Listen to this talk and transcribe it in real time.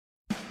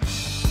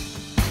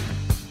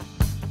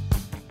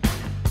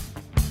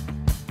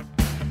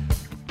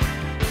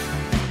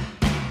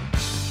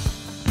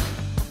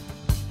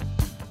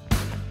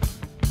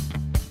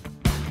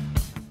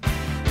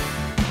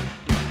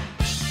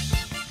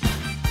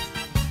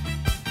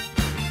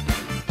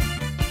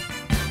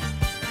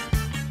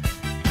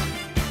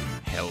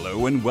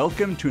Hello and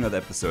welcome to another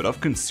episode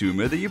of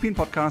Consumer, the European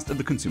podcast of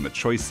the Consumer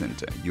Choice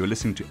Center. You're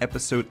listening to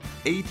episode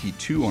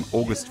 82 on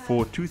August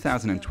 4,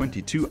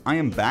 2022. I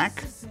am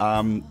back.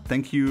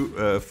 Thank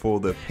you for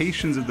the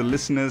patience of the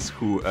listeners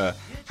who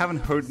haven't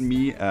heard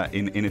me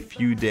in a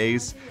few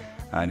days,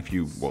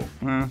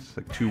 it's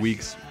like 2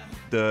 weeks.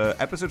 The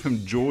episode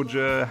from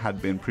Georgia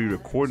had been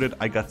pre-recorded.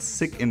 I got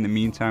sick in the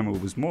meantime.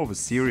 It was more of a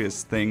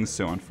serious thing,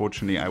 so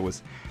unfortunately I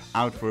was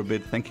out for a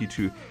bit. Thank you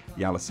to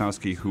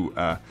Yalasowski, who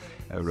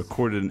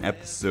recorded an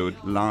episode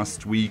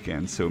last week,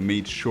 and so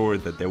made sure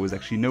that there was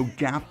actually no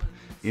gap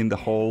in the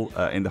whole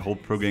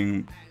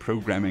programming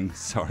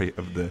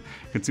of the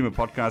Consumer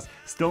podcast.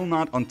 Still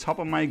not on top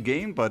of my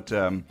game, but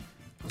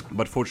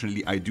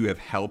fortunately, I do have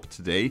help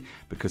today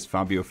because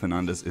Fabio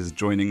Fernandes is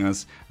joining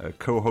us,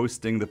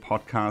 co-hosting the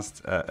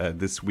podcast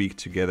this week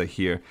together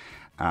here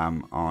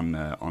on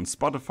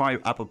Spotify,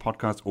 Apple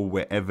Podcasts, or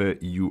wherever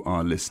you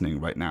are listening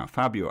right now.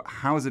 Fabio,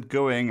 how's it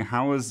going?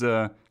 How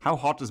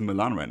hot is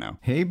Milan right now?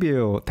 Hey,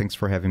 Bill. Thanks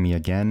for having me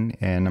again,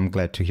 and I'm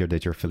glad to hear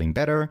that you're feeling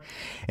better.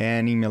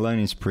 And in Milan,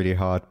 it's pretty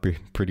hot,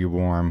 pretty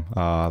warm.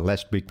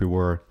 Last week, we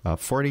were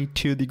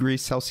 42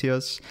 degrees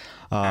Celsius.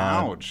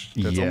 Ouch.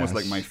 That's almost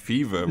like my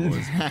fever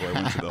was before I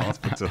went to the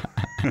hospital.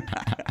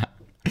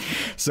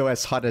 So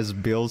as hot as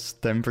Bill's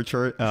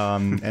temperature,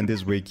 and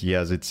this week,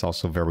 yes, it's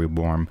also very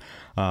warm.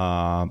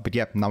 But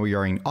yeah, now we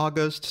are in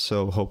August,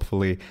 so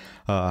hopefully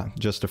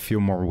just a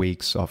few more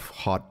weeks of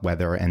hot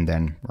weather, and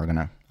then we're going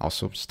to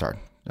also start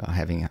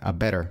having a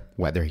better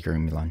weather here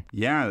in Milan.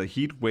 Yeah, the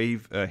heat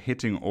wave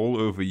hitting all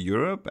over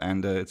Europe,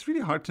 and it's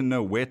really hard to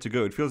know where to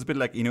go. It feels a bit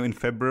like, in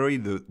February,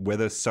 the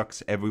weather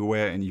sucks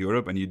everywhere in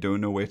Europe and you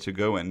don't know where to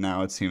go, and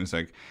now it seems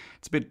like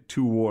it's a bit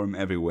too warm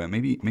everywhere.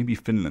 Maybe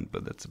Finland,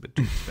 but that's a bit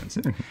too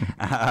expensive.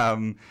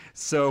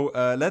 So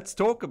let's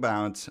talk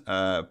about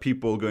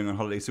people going on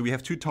holiday. So we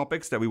have two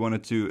topics that we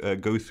wanted to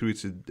go through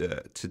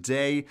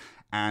today,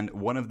 and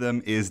one of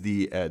them is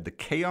the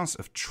chaos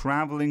of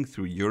traveling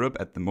through Europe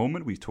at the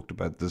moment. We've talked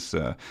about this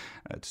to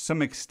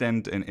some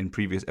extent in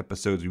previous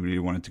episodes. We really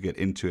wanted to get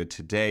into it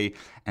today.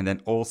 And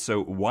then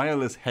also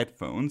wireless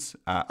headphones.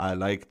 I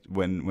liked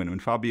when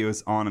Fabio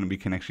is on and we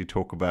can actually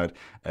talk about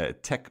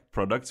tech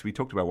products. We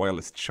talked about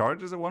wireless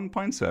chargers at one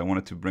point, so I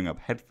wanted to bring up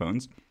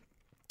headphones.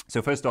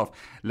 So first off,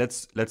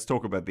 let's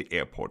talk about the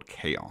airport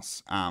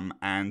chaos.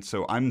 And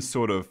so I'm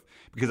sort of,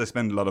 because I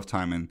spend a lot of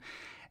time in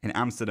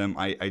Amsterdam,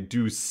 I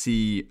do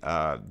see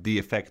the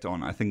effect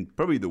on, I think,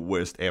 probably the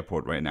worst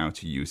airport right now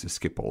to use is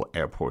Schiphol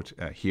Airport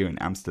here in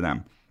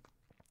Amsterdam.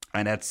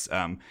 And that's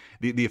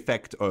the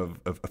effect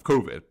of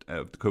COVID,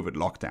 of the COVID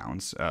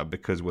lockdowns,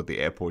 because what the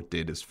airport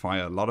did is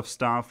fire a lot of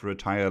staff,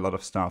 retire a lot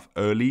of staff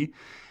early.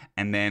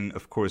 And then,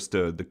 of course,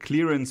 the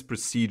clearance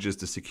procedures,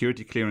 the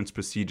security clearance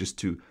procedures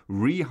to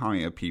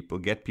rehire people,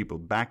 get people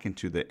back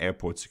into the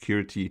airport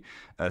security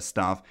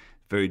staff,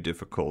 very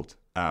difficult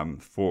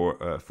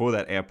for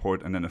that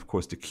airport. And then, of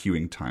course, the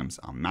queuing times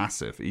are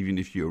massive. Even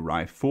if you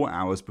arrive 4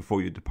 hours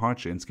before your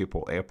departure in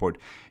Schiphol Airport,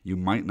 you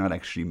might not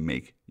actually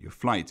make your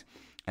flight.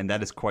 And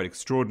that is quite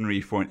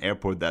extraordinary for an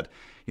airport that,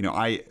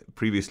 I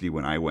previously,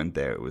 when I went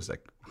there, it was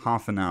like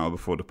half an hour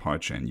before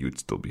departure and you'd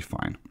still be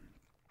fine.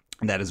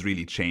 And that has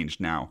really changed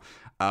now.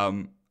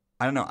 I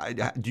don't know.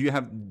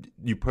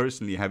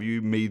 Have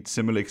you made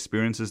similar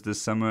experiences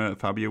this summer,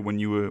 Fabio, when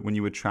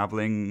you were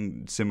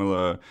traveling,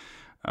 similar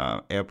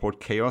airport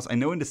chaos? I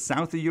know in the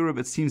south of Europe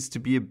it seems to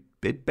be a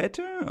bit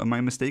better. Am I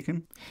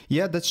mistaken?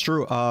 Yeah, that's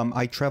true.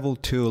 I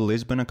traveled to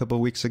Lisbon a couple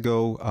of weeks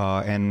ago,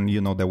 and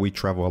you know that we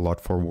travel a lot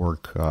for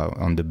work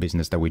on the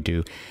business that we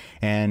do.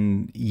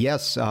 And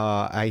yes,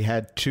 I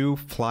had 2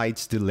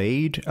 flights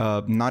delayed,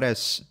 not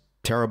as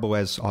terrible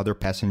as other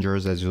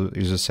passengers. As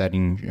you said,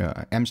 in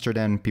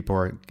Amsterdam, people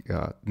are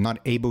not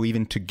able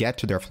even to get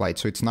to their flight.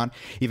 So it's not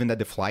even that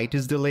the flight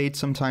is delayed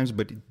sometimes,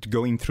 but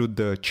going through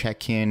the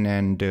check-in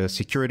and the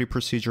security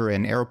procedure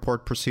and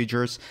airport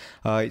procedures,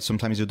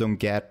 sometimes you don't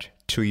get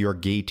to your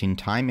gate in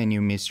time and you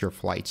miss your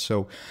flight.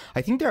 So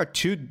I think there are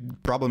 2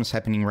 problems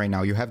happening right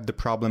now. You have the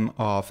problem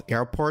of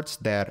airports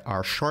that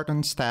are short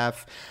on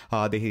staff.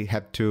 They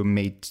have to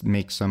make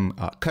some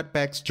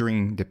cutbacks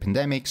during the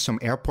pandemic. Some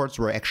airports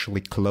were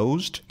actually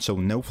closed, so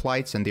no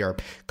flights, and they are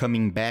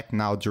coming back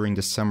now during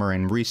the summer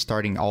and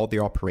restarting all the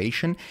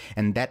operation.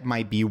 And that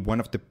might be one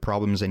of the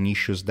problems and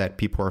issues that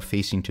people are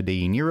facing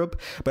today in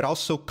Europe. But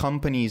also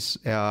companies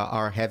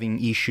are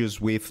having issues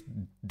with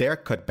their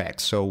cutbacks.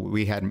 So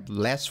we had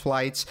less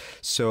flights.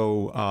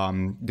 So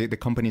the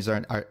companies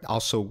are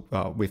also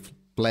with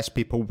less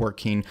people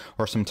working,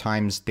 or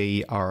sometimes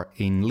they are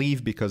in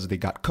leave because they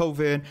got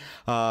COVID.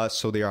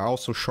 So they are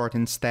also short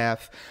in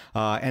staff.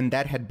 And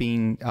that had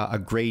been a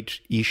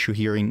great issue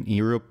here in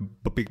Europe,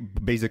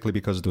 basically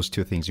because of those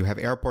 2 things. You have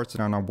airports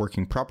that are not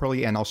working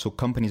properly, and also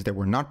companies that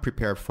were not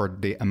prepared for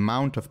the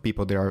amount of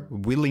people that are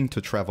willing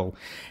to travel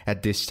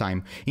at this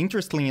time.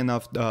 Interestingly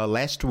enough,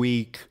 last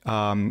week,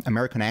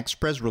 American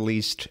Express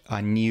released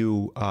a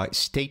new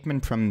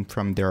statement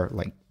from their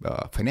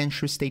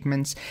financial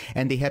statements,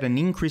 and they had an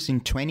increase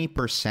in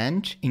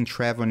 20% in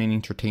travel and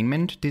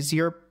entertainment this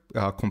year,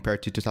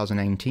 compared to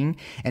 2019,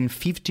 and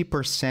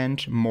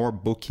 50% more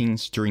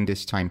bookings during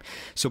this time.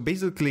 So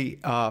basically,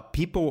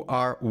 people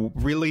are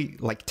really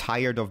like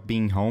tired of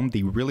being home.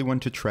 They really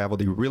want to travel.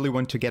 They really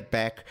want to get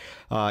back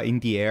in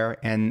the air,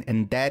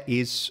 and that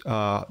is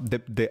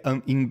the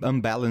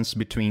imbalance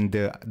between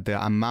the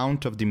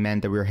amount of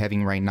demand that we're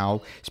having right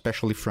now,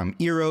 especially from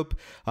Europe,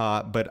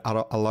 but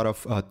a lot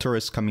of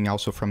tourists coming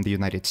also from the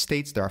United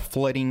States. They are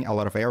flooding a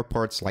lot of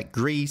airports, like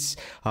Greece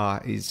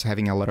is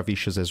having a lot of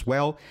issues as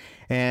well.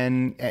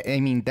 And I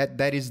mean,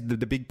 that is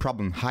the big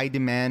problem. High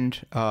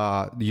demand.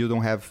 You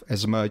don't have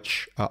as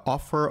much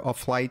offer of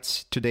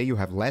flights today. You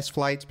have less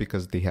flights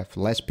because they have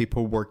less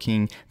people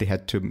working. They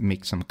had to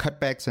make some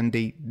cutbacks, and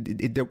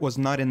there was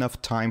not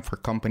enough time for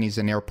companies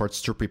and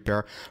airports to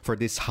prepare for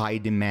this high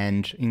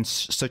demand in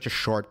such a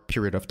short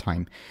period of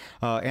time.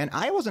 And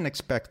I wasn't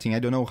expecting, I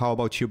don't know how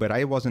about you, but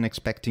I wasn't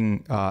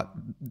expecting a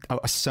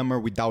summer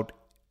without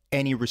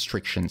any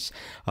restrictions.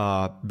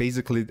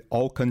 Basically,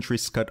 all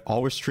countries cut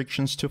all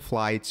restrictions to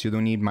flights. You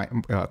don't need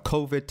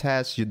COVID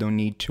tests. You don't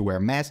need to wear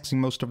masks in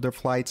most of their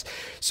flights.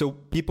 So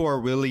people are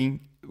really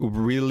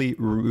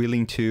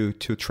willing to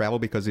travel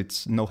because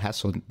it's no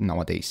hassle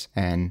nowadays.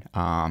 And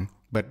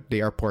but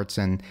the airports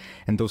and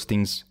those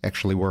things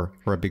actually were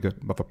a big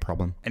of a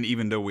problem. And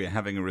even though we're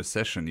having a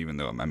recession,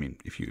 I mean,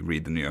 if you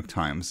read the New York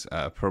Times,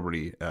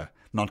 probably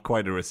not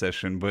quite a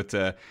recession, but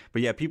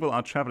yeah, people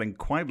are traveling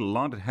quite a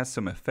lot. It has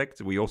some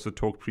effect. We also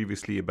talked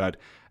previously about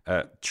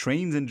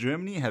trains in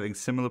Germany having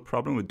similar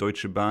problem, with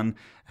Deutsche Bahn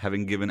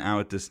having given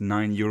out this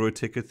 €9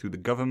 ticket through the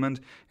government.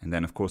 And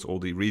then, of course, all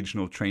the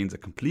regional trains are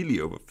completely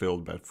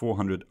overfilled, about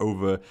 400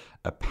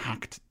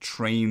 packed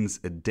trains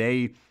a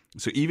day.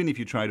 So even if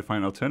you try to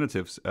find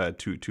alternatives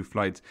to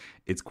flights,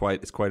 it's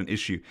quite an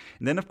issue.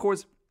 And then, of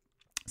course,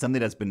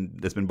 something that's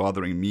been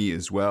bothering me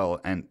as well,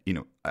 and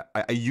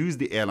I use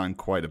the airline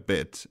quite a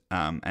bit,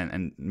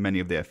 and many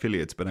of their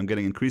affiliates, but I'm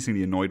getting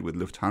increasingly annoyed with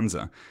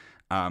Lufthansa.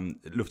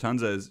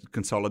 Lufthansa is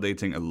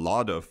consolidating a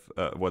lot of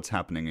what's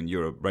happening in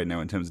Europe right now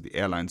in terms of the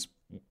airlines.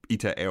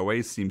 ITA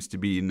Airways seems to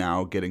be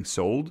now getting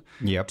sold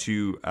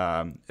to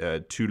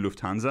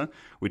Lufthansa,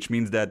 which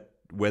means that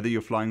whether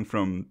you're flying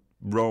from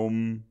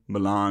Rome,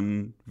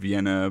 Milan,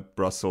 Vienna,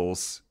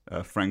 Brussels,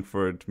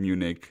 Frankfurt,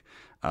 Munich,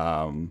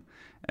 what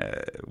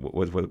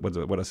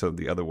are some of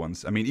the other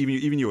ones? I mean,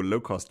 even your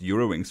low-cost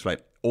Eurowings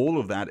flight, all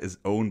of that is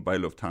owned by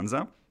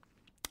Lufthansa.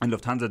 And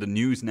Lufthansa, the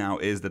news now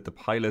is that the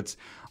pilots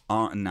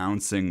are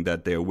announcing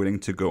that they are willing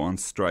to go on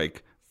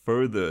strike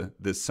further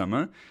this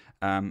summer.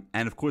 And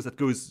of course, that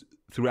goes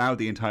throughout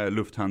the entire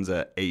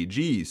Lufthansa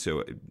AG.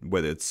 So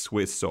whether it's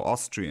Swiss or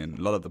Austrian,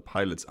 a lot of the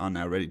pilots are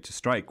now ready to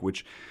strike,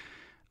 which,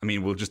 I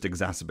mean, will just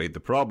exacerbate the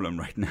problem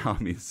right now.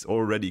 I mean, it's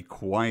already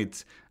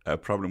quite a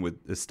problem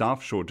with the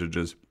staff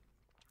shortages.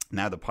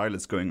 Now the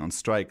pilots going on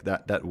strike,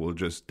 that will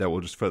just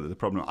further the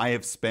problem. I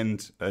have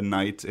spent a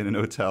night in an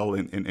hotel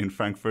in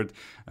Frankfurt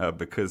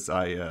because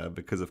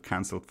of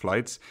cancelled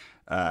flights,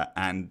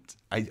 and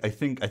I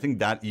think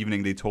that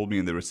evening they told me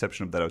in the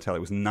reception of that hotel it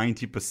was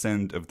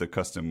 90% of the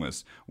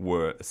customers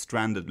were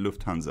stranded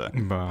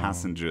Lufthansa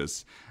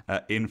passengers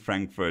in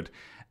Frankfurt.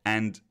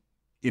 And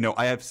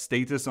I have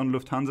status on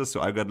Lufthansa, so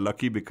I got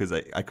lucky because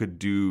I could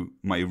do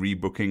my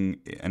rebooking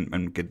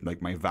and get like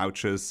my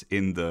vouchers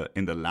in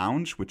the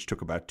lounge, which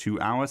took about 2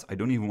 hours. I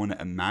don't even want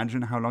to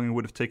imagine how long it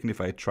would have taken if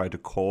I had tried to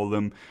call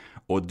them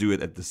or do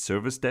it at the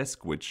service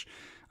desk, which,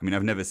 I mean,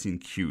 I've never seen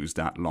queues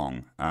that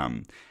long.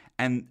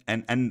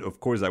 And of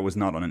course, I was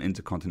not on an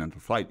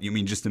intercontinental flight. You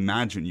mean, just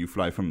imagine you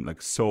fly from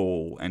like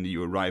Seoul and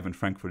you arrive in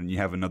Frankfurt and you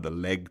have another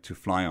leg to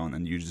fly on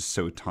and you're just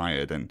so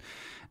tired and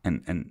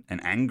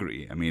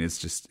angry. I mean,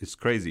 it's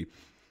crazy.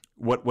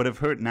 What I've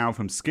heard now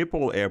from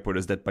Schiphol Airport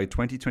is that by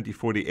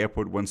 2024, the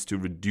airport wants to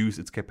reduce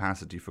its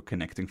capacity for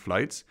connecting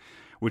flights,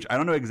 which I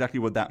don't know exactly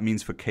what that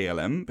means for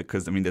KLM,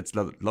 because, I mean, that's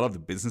a lot of the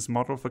business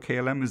model for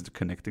KLM is the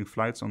connecting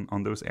flights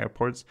on those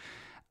airports.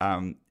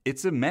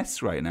 It's a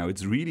mess right now.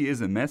 It really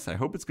is a mess. I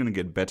hope it's going to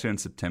get better in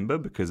September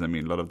because, I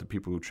mean, a lot of the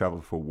people who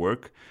travel for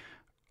work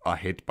are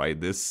hit by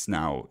this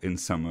now in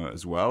summer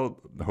as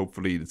well.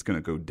 Hopefully it's going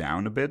to go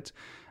down a bit.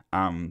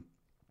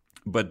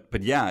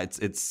 But yeah,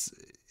 it's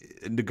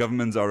the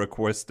governments are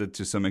requested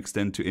to some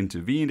extent to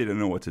intervene. They don't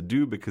know what to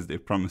do because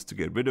they've promised to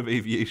get rid of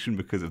aviation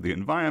because of the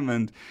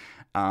environment.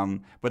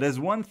 But there's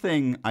one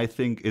thing I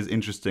think is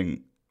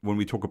interesting when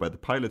we talk about the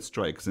pilot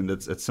strikes, and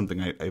that's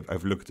something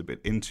I've looked a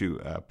bit into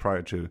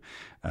prior to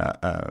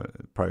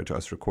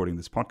us recording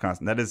this podcast,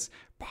 and that is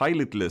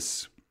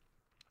pilotless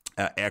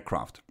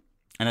aircraft.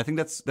 And I think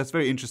that's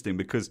very interesting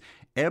because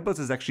Airbus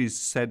has actually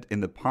said in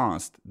the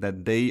past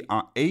that they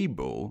are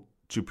able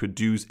to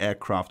produce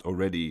aircraft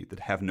already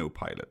that have no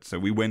pilot. So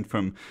we went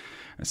from,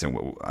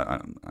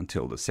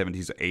 until the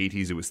 70s or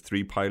 80s, it was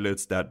 3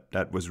 pilots.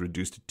 That was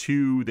reduced to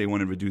 2. They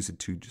want to reduce it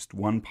to just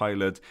 1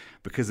 pilot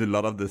because a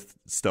lot of the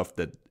stuff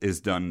that is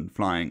done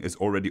flying is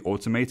already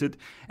automated,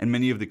 and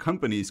many of the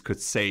companies could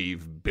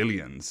save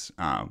billions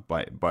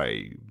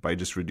by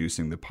just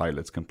reducing the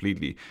pilots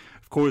completely.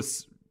 Of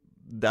course,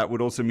 that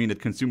would also mean that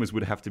consumers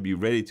would have to be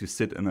ready to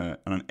sit on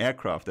an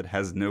aircraft that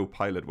has no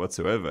pilot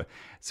whatsoever.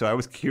 So I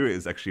was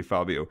curious, actually,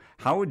 Fabio,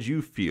 how would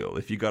you feel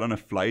if you got on a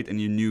flight and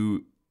you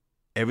knew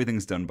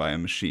everything's done by a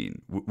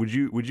machine? Would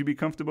you be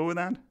comfortable with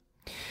that?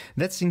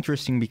 That's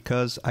interesting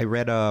because I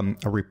read a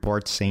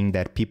report saying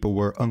that people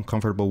were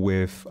uncomfortable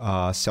with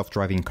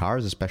self-driving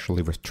cars,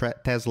 especially with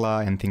Tesla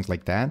and things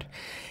like that.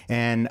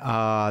 And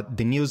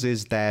the news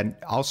is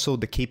that also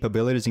the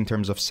capabilities in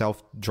terms of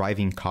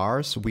self-driving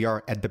cars, we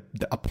are at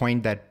a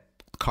point that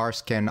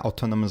cars can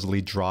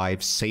autonomously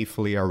drive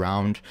safely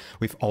around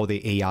with all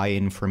the AI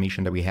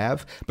information that we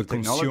have. But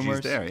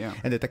consumers, there, yeah.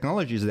 And the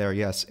technology is there,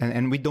 yes.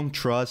 And we don't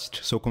trust,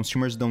 so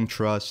consumers don't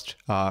trust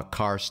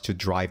cars to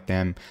drive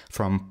them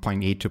from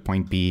point A to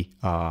point B.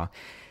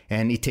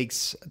 And it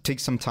takes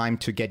some time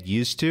to get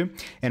used to.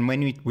 And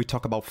when we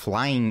talk about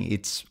flying,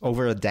 it's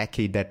over a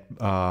decade that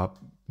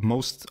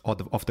most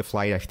of the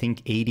flight, I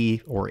think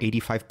 80 or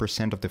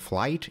 85% of the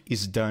flight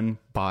is done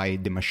by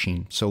the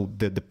machine. So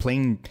the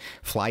plane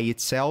fly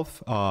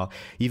itself,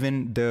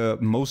 even the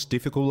most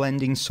difficult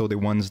landings, so the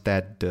ones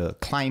that the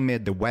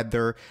climate, the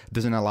weather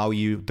doesn't allow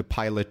the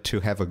pilot to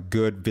have a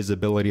good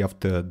visibility of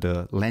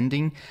the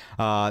landing,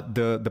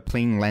 the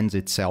plane lands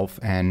itself,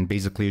 and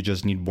basically you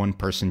just need one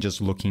person just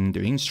looking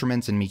the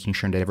instruments and making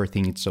sure that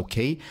everything is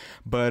okay.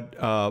 But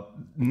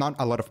not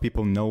a lot of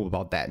people know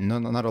about that.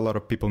 Not a lot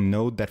of people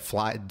know that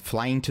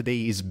flying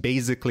today is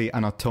basically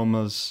an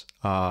autonomous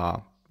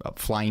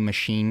flying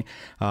machine,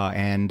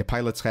 and the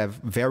pilots have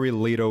very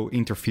little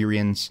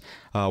interference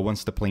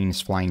once the plane is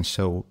flying.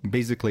 So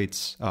basically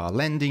it's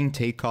landing,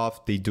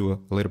 takeoff, they do a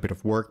little bit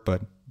of work,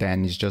 but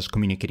then it's just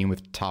communicating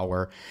with the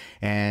tower.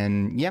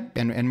 And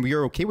and we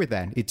are okay with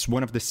that. It's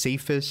one of the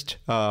safest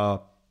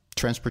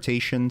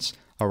transportations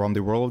around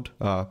the world.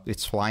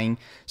 It's flying.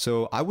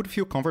 So I would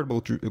feel comfortable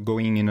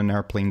going in an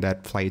airplane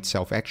that fly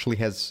itself. Actually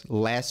has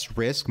less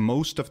risk.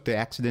 Most of the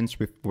accidents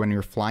when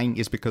you're flying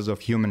is because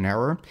of human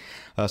error.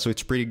 So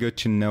it's pretty good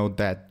to know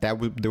that they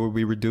will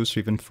be reduced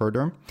even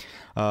further.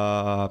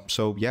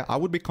 So yeah, I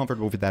would be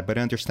comfortable with that, but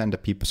I understand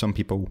that some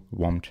people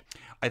won't.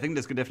 I think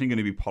there's definitely going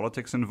to be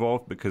politics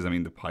involved because, I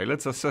mean, the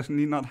pilots are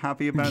certainly not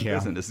happy about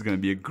this. And this is going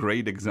to be a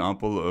great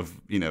example of,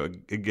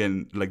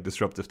 again, like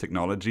disruptive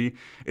technology.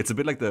 It's a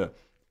bit like the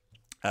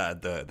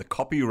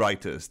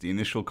copywriters, the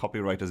initial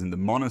copywriters in the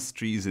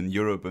monasteries in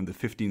Europe in the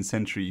 15th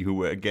century who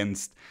were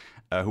against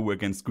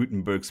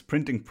Gutenberg's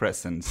printing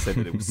press and said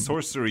that it was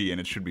sorcery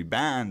and it should be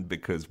banned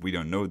because we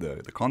don't know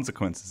the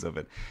consequences of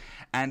it.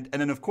 And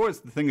then, of course,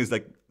 the thing is,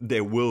 like,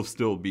 there will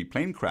still be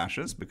plane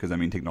crashes because, I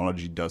mean,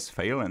 technology does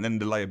fail. And then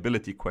the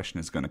liability question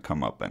is going to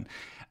come up.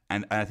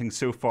 And I think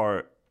so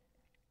far,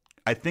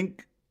 I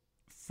think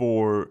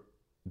for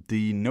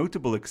the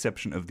notable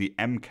exception of the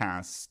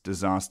MCAS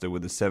disaster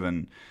with the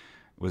 737-800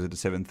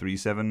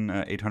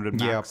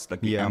 MAX?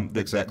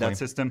 Exactly. That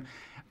system.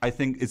 I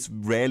think it's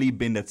rarely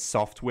been that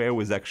software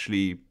was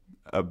actually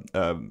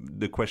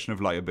the question of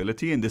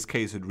liability. In this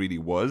case, it really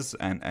was,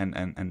 and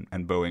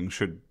Boeing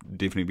should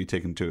definitely be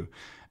taken to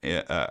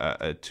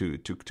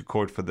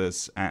court for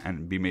this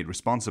and be made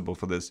responsible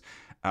for this.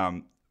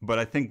 But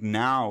I think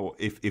now,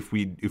 if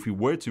we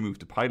were to move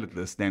to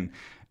pilotless, then,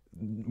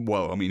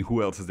 well, I mean,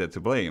 who else is there to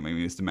blame? I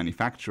mean, it's the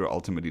manufacturer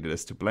ultimately that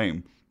is to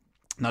blame,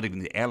 not even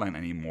the airline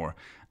anymore.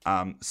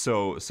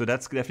 So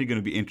that's definitely going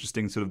to be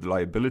interesting, sort of the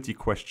liability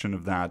question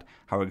of that.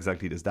 How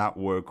exactly does that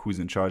work? Who's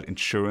in charge?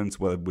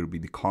 Insurance, well, it will be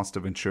the cost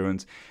of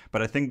insurance.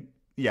 But I think,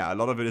 yeah, a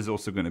lot of it is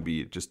also going to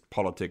be just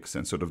politics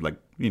and sort of like,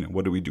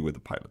 what do we do with the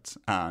pilots?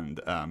 And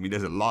I mean,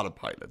 there's a lot of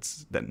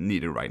pilots that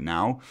need it right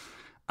now.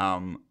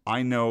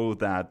 I know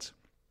that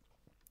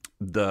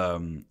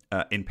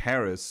in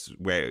Paris,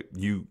 where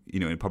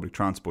in public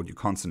transport, you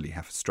constantly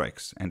have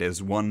strikes, and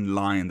there's one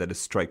line that is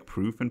strike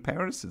proof in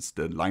Paris. It's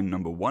the line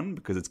number 1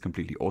 because it's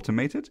completely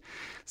automated.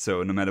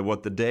 So no matter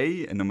what the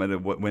day and no matter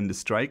when the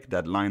strike,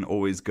 that line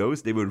always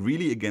goes. They were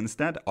really against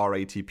that.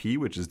 RATP,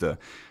 which is the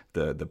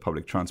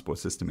public transport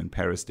system in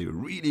Paris, they were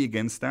really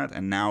against that.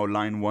 And now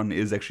line 1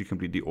 is actually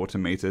completely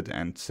automated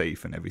and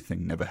safe and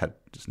everything. Never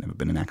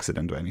been an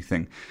accident or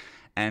anything.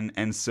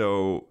 And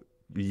so,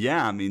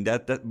 yeah, I mean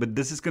but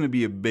this is going to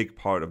be a big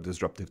part of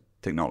disruptive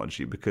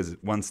technology because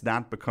once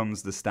that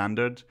becomes the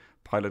standard,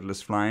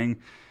 pilotless flying,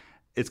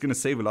 it's going to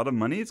save a lot of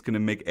money. It's going to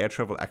make air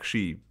travel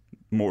actually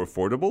more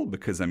affordable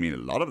because, I mean, a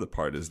lot of the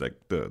part is like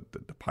the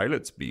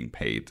pilots being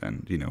paid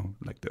and,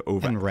 like the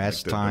over and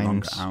rest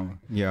times.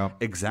 Yeah,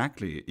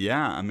 exactly.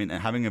 Yeah, I mean,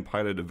 having a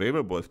pilot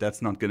available, if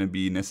that's not going to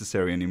be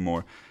necessary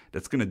anymore,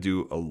 that's going to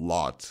do a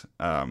lot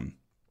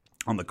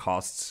on the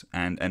costs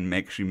and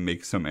actually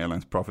make some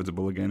airlines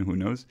profitable again. Who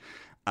knows?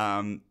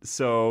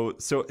 So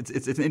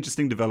it's an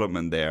interesting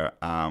development there.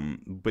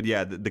 But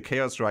yeah, the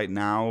chaos right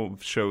now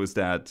shows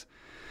that,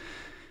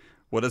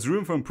 well, there's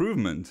room for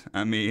improvement.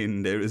 I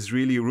mean, there is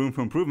really room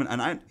for improvement.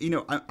 And I'm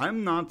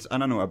not, I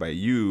don't know about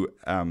you,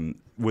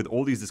 with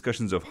all these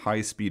discussions of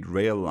high-speed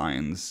rail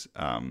lines,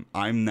 I'm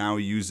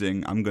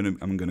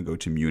gonna go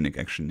to Munich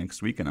actually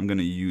next week, and I'm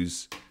gonna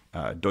use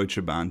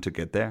Deutsche Bahn to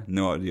get there.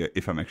 No idea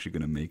if I'm actually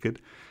gonna make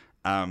it.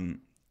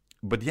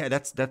 but yeah,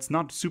 that's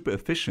not super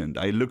efficient.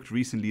 I looked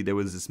recently, there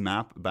was this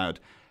map about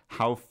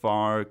how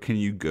far can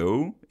you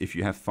go if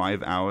you have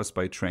 5 hours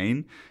by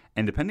train.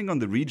 And depending on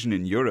the region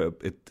in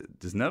Europe, it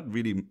does not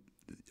really...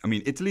 I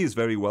mean, Italy is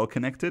very well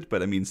connected,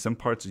 but I mean, some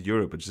parts of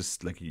Europe, it's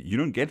just like you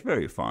don't get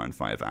very far in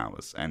 5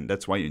 hours. And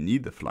that's why you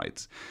need the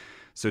flights.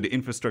 So the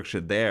infrastructure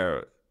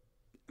there,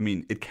 I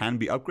mean, it can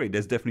be upgraded.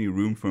 There's definitely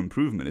room for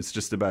improvement. It's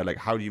just about like,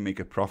 how do you make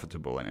it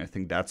profitable? And I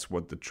think that's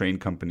what the train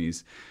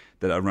companies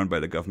that are run by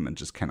the government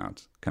just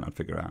cannot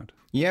figure out.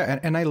 Yeah,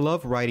 and I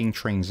love riding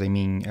trains. I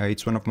mean,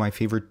 it's one of my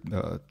favorite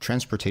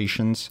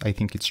transportations. I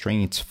think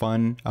it's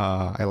fun.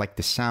 I like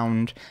the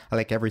sound. I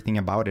like everything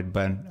about it.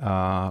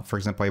 But for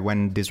example, I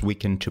went this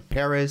weekend to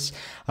Paris.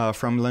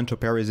 From Milan to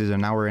Paris is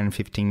 1 hour and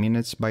 15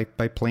 minutes by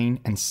plane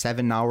and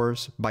 7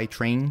 hours by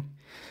train.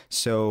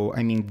 So,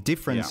 I mean, the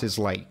difference is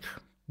like,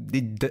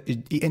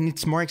 and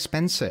it's more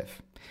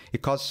expensive.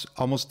 It costs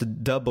almost the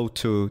double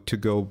to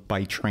go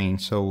by train.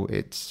 So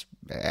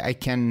I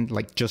can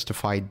like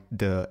justify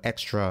the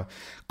extra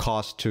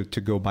cost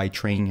to go by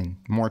train and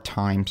more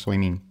time. So I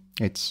mean,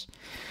 it's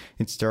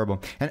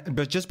terrible.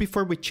 But just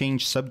before we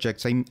change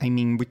subjects, I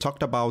mean, we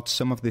talked about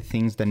some of the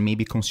things that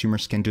maybe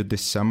consumers can do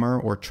this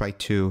summer or try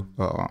to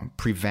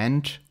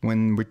prevent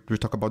when we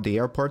talk about the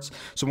airports.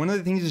 So one of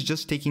the things is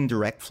just taking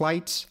direct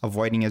flights,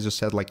 avoiding, as you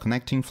said, like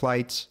connecting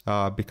flights,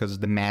 because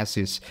the mass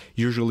is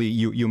usually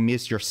you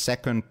miss your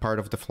second part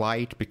of the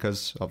flight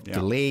because of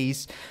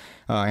delays.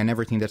 And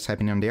everything that's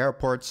happening on the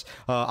airports.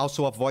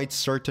 Also avoid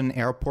certain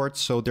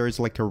airports. So there is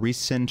like a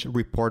recent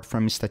report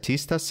from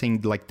Statista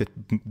saying like the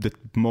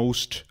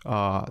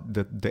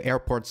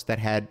airports that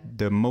had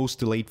the most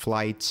delayed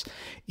flights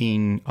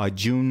in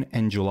June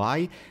and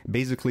July.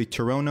 Basically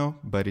Toronto,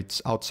 but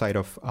it's outside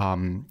of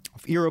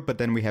Europe. But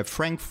then we have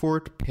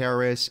Frankfurt,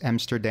 Paris,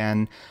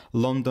 Amsterdam,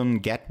 London,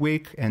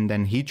 Gatwick, and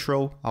then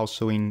Heathrow,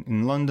 also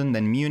in London,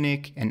 then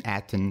Munich and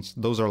Athens.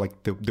 Those are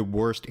like the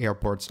worst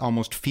airports.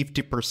 Almost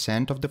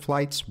 50% of the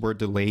flights were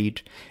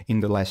delayed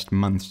in the last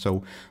month.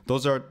 So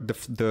those are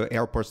the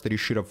airports that you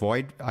should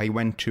avoid. I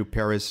went to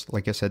Paris,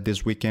 like I said,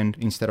 this weekend.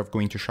 Instead of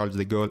going to Charles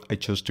de Gaulle, I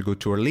chose to go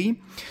to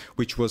Orly,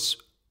 which was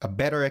a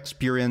better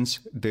experience.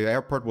 The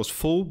airport was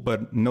full,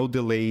 but no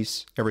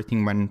delays.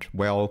 Everything went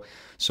well.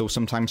 So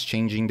sometimes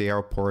changing the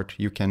airport,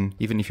 you can,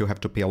 even if you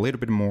have to pay a little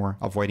bit more,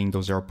 avoiding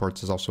those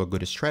airports is also a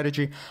good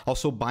strategy.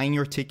 Also buying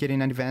your ticket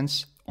in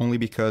advance. Only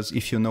because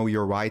if you know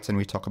your rights, and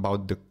we talk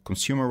about the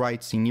consumer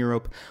rights in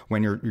Europe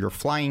when you're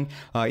flying,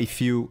 if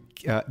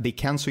they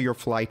cancel your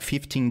flight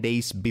 15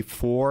 days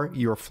before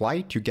your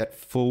flight, you get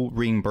full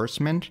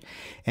reimbursement.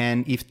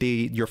 And if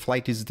your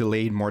flight is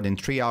delayed more than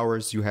 3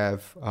 hours, you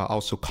have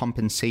also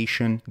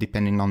compensation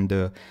depending on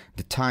the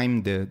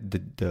time, the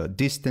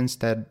distance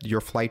that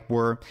your flight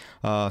were.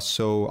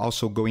 So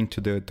also going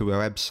to the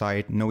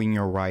website, knowing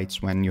your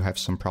rights when you have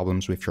some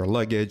problems with your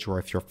luggage or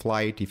if your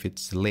flight, if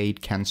it's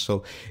delayed,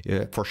 cancel.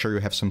 For sure, you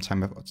have some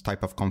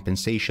type of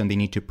compensation. They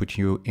need to put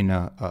you in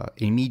a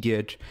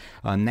immediate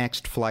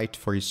next flight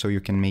for you so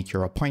you can make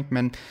your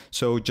appointment.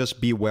 So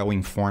just be well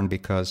informed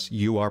because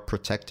you are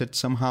protected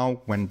somehow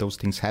when those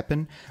things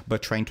happen.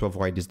 But trying to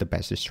avoid is the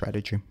best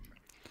strategy.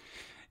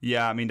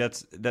 Yeah, I mean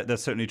that's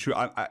certainly true.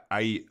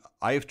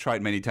 I've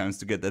tried many times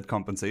to get that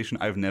compensation.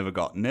 I've never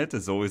gotten it.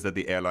 It's always that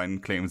the airline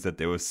claims that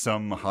there was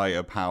some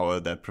higher power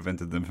that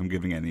prevented them from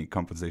giving any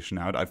compensation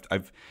out.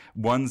 I've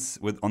once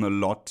on a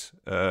LOT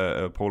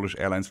Polish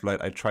Airlines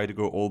flight, I tried to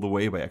go all the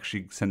way by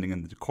actually sending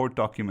in the court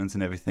documents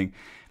and everything.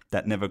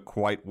 That never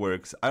quite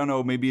works. I don't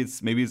know. Maybe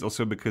it's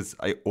also because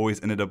I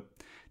always ended up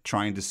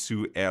trying to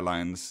sue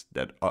airlines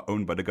that are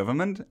owned by the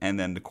government, and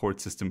then the court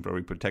system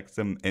probably protects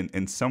them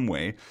in some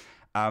way.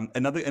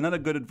 Another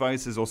good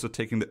advice is also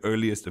taking the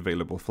earliest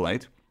available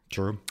flight.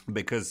 True.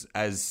 Because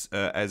as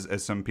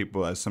some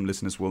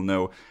listeners will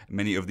know,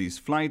 many of these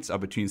flights are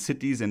between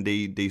cities, and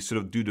they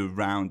sort of do the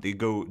round. They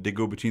go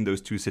between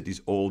those two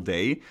cities all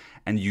day,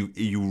 and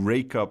you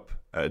rake up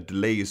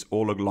delays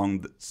all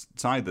along the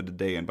side of the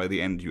day, and by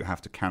the end you have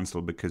to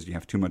cancel because you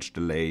have too much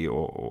delay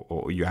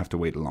or you have to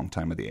wait a long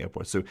time at the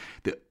airport. So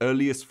the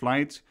earliest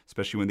flight,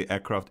 especially when the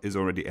aircraft is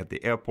already at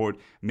the airport,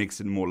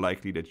 makes it more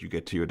likely that you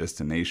get to your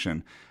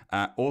destination.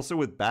 Also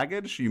with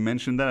baggage, you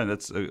mentioned that, and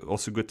that's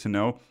also good to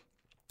know.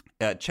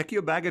 Check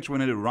your baggage when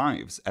it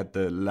arrives at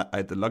the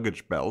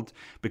luggage belt,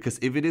 because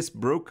if it is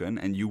broken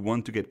and you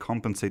want to get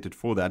compensated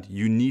for that,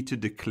 you need to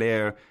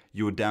declare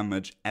your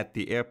damage at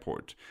the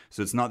airport.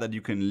 So it's not that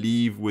you can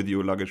leave with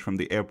your luggage from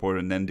the airport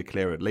and then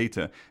declare it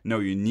later. No,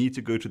 you need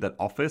to go to that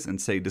office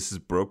and say this is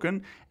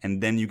broken,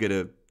 and then you get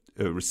a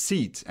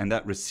receipt, and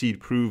that receipt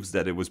proves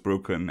that it was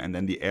broken, and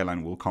then the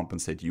airline will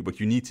compensate you. But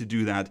you need to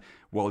do that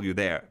while you're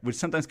there, which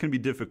sometimes can be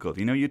difficult.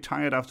 You know, you're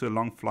tired after a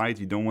long flight,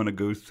 you don't want to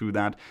go through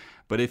that.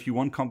 But if you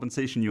want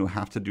compensation, you'll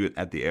have to do it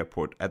at the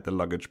airport, at the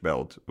luggage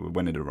belt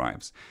when it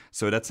arrives.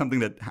 So that's something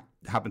that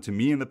happened to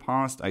me in the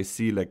past. I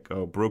see like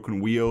a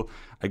broken wheel,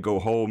 I go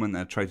home and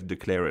I try to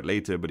declare it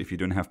later. But if you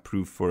don't have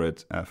proof for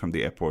it from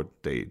the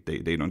airport, they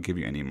don't give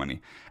you any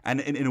money. And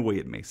in a way,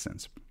 it makes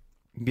sense.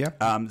 Yeah.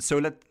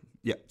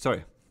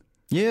 Sorry.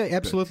 Yeah,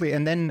 absolutely.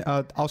 And then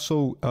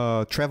also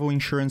travel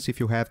insurance, if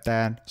you have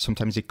that,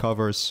 sometimes it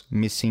covers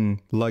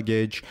missing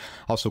luggage.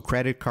 Also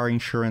credit card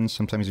insurance.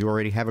 Sometimes you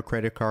already have a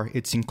credit card.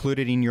 It's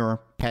included in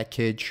your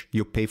package.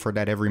 You pay for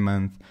that every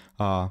month.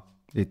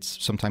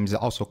 Sometimes it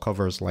also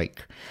covers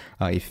like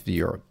if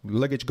your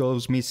luggage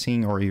goes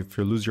missing or if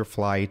you lose your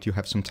flight, you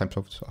have some type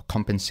of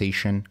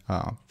compensation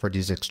for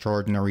these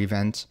extraordinary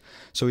events.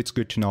 So it's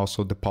good to know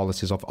also the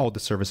policies of all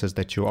the services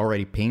that you're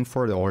already paying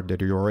for or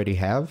that you already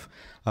have,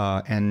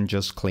 and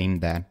just claim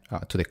that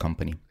to the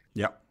company.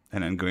 Yeah.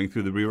 And then going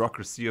through the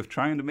bureaucracy of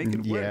trying to make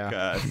it work,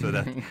 so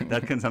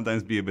that can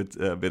sometimes be a bit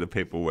of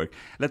paperwork.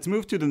 Let's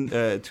move to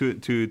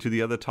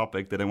the other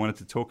topic that I wanted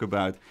to talk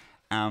about.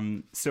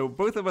 So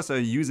both of us are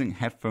using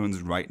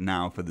headphones right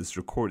now for this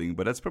recording,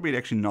 but that's probably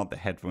actually not the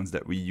headphones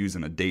that we use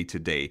on a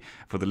day-to-day.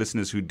 For the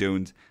listeners who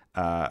don't,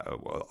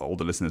 all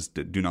the listeners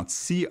do not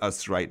see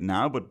us right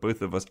now, but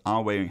both of us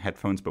are wearing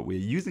headphones, but we're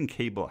using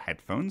cable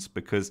headphones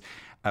because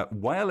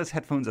wireless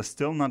headphones are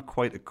still not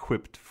quite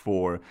equipped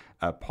for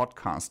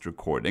podcast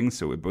recording.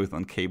 So we're both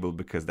on cable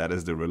because that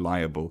is the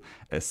reliable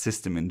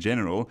system in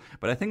general.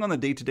 But I think on the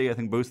day-to-day, I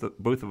think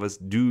both of us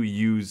do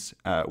use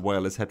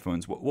wireless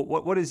headphones.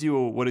 What is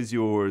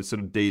your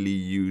sort of daily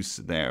use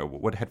there?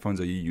 What headphones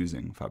are you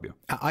using, Fabio?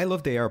 I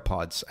love the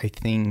AirPods. I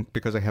think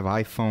because I have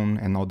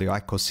iPhone and all the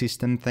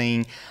ecosystem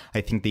thing,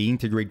 I think they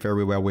integrate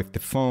very well with the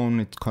phone.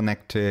 It's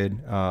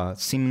connected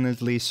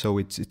seamlessly, so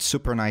it's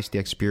super nice, the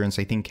experience.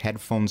 I think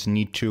headphones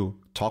need to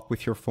talk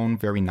with your phone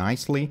very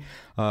nicely.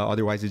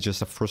 Otherwise, it's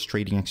just a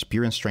frustrating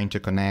experience trying to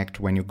connect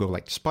when you go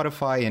like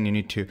Spotify and you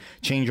need to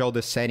change all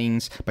the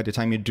settings. By the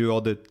time you do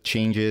all the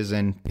changes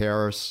and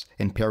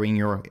pairing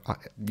your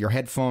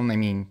headphone, I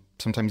mean,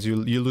 sometimes you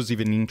lose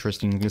even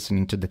interest in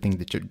listening to the thing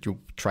that you're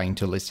trying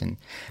to listen.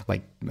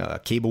 Like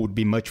cable would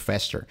be much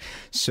faster.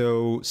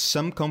 So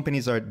some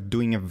companies are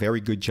doing a very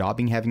good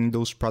job in having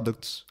those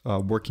products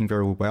working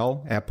very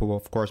well. Apple,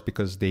 of course,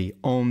 because they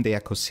own the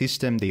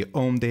ecosystem, they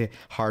own the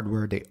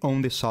hardware, they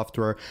own the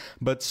software.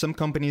 But some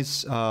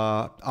companies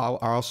are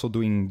also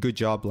doing a good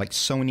job, like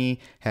Sony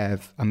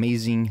have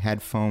amazing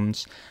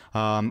headphones.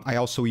 I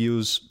also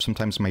use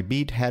sometimes my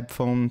Beat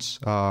headphones,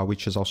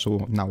 which is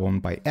also now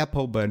owned by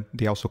Apple, but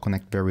they also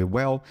connect very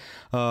well.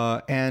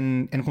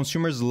 And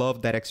consumers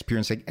love that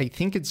experience. I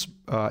think it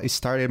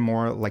started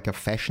more like a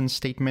fashion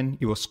statement.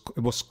 It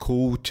was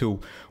cool to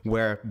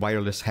wear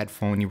wireless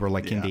headphone. You were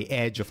like in the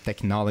edge of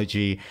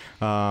technology.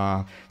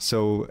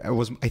 So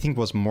I think it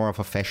was more of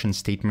a fashion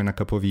statement a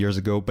couple of years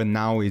ago, but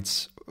now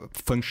it's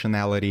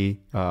functionality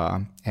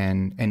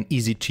and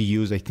easy to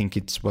use. I think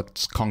it's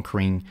what's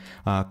conquering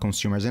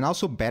consumers. And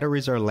also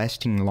batteries are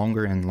lasting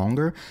longer and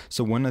longer.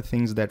 So one of the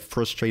things that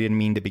frustrated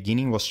me in the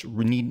beginning was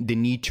the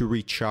need to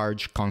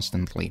recharge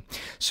constantly.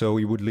 So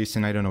you would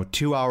listen,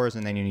 2 hours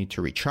and then you need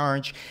to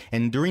recharge.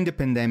 And during the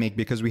pandemic,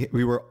 because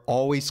we were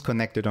always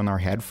connected on our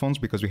headphones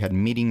because we had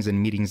meetings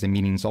and meetings and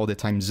meetings all the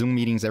time, Zoom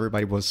meetings,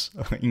 everybody was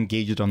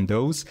engaged on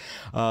those,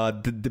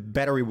 the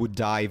battery would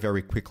die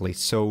very quickly.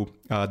 So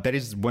that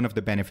is one of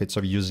the benefits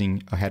of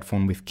using a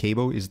headphone with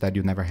cable is that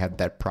you never had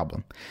that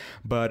problem.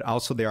 But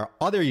also there are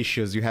other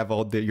issues. You have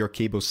your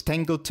cables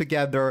tangled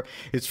together.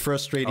 It's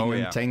frustrating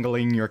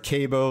untangling your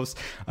cables.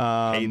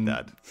 Hate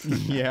that.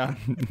 Yeah.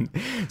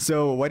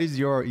 So what is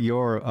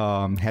your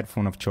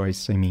headphone of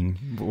choice? I mean,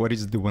 what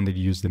is the one that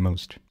you use the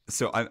most?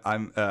 So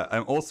I'm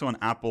also on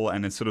Apple,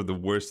 and it's sort of the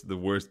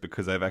worst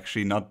because I've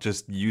actually not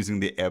just using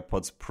the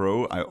AirPods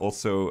Pro. I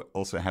also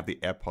have the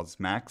AirPods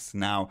Max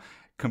now.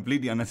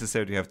 Completely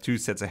unnecessary to have two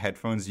sets of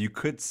headphones, you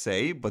could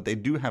say, but they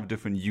do have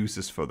different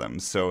uses for them.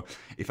 So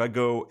if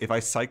I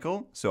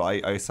cycle, so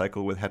I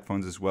cycle with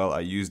headphones as well. I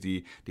use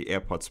the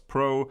AirPods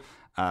Pro.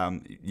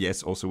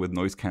 Yes, also with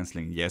noise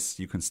cancelling. Yes,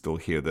 you can still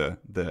hear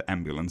the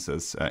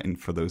ambulances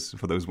for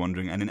those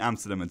wondering. And in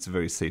Amsterdam, it's a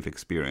very safe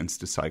experience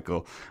to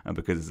cycle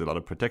because there's a lot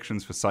of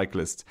protections for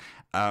cyclists.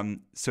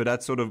 So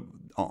that's sort of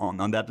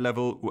on that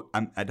level.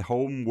 I'm at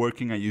home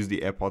working. I use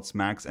the AirPods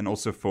Max, and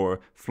also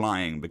for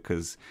flying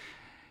because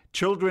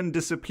children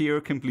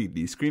disappear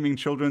completely. Screaming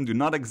children do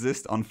not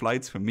exist on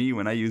flights for me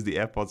when I use the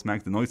AirPods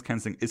Max. The noise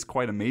cancelling is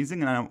quite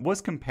amazing. And I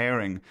was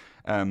comparing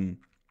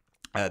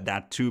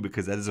that too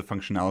because that is a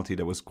functionality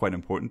that was quite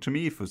important to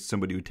me for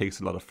somebody who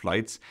takes a lot of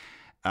flights.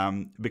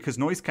 Because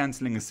noise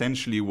cancelling,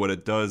 essentially what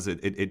it does,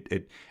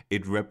 it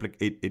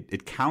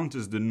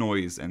counters the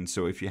noise. And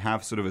so if you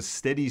have sort of a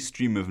steady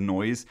stream of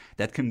noise,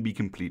 that can be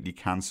completely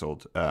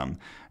cancelled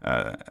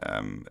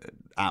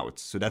out.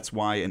 So that's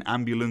why an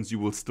ambulance you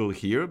will still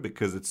hear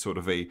because it's sort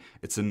of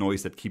it's a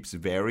noise that keeps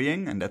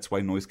varying. And that's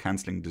why noise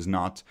cancelling does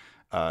not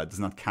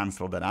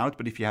cancel that out.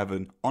 But if you have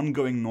an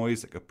ongoing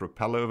noise, like a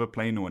propeller of a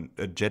plane or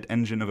a jet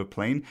engine of a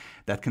plane,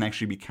 that can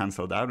actually be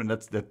cancelled out. And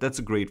that's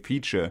a great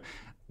feature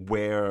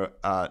where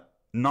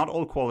not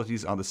all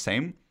qualities are the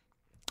same.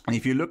 And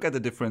if you look at the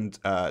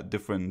different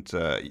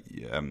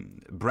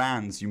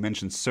brands, you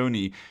mentioned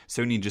Sony.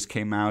 Sony just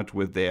came out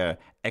with their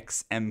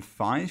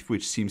XM5,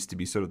 which seems to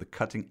be sort of the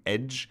cutting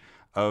edge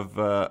of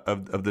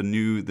the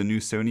new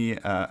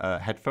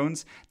Sony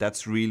headphones.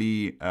 That's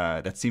really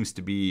that seems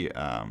to be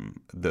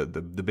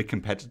the big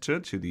competitor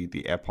to the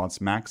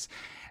AirPods Max.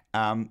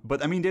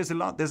 But I mean, there's a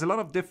lot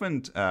of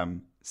different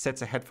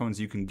sets of headphones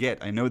you can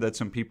get. I know that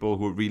some people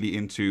who are really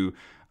into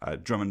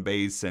drum and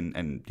bass,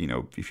 and you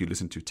know, if you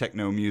listen to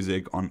techno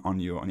music on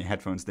your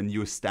headphones, then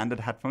your standard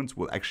headphones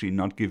will actually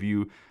not give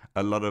you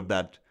a lot of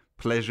that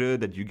pleasure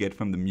that you get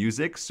from the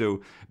music.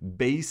 So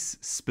bass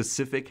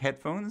specific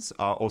headphones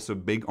are also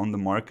big on the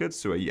market.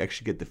 So you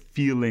actually get the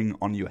feeling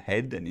on your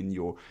head and in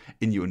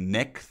your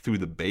neck through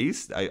the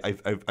bass.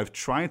 I've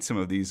tried some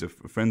of these with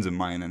friends of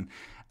mine,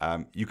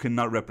 and you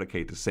cannot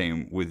replicate the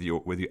same with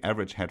your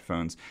average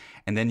headphones.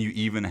 And then you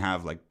even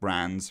have like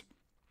brands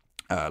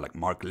like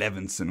Mark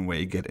Levinson, where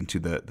you get into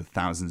the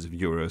thousands of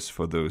euros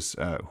for those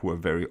who are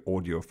very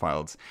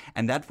audiophiles.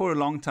 And that for a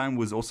long time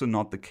was also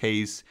not the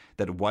case,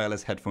 that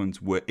wireless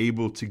headphones were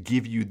able to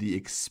give you the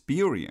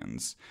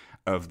experience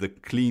of the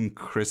clean,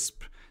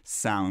 crisp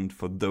sound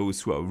for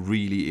those who are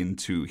really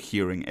into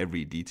hearing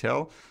every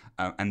detail.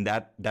 And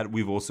that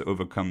we've also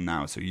overcome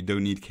now. So you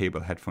don't need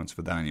cable headphones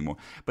for that anymore.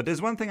 But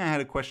there's one thing I had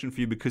a question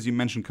for you, because you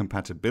mentioned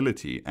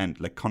compatibility and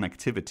like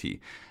connectivity.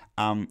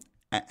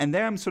 And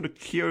there I'm sort of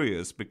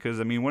curious,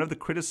 because I mean, one of the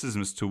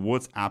criticisms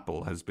towards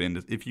Apple has been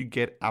that if you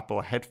get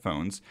Apple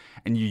headphones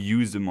and you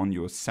use them on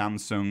your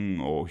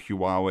Samsung or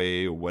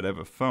Huawei or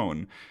whatever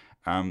phone,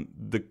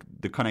 the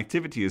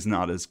connectivity is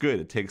not as good.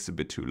 It takes a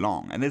bit too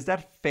long. And is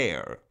that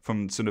fair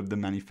from sort of the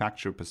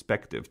manufacturer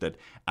perspective, that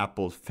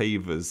Apple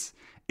favors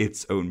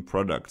its own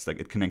products? Like,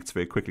 it connects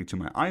very quickly to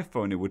my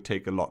iPhone. It would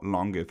take a lot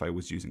longer if I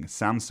was using a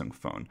Samsung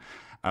phone,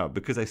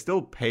 because I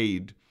still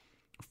paid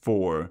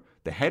for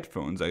the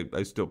headphones.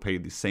 I still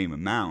paid the same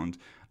amount.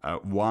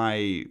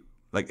 Why?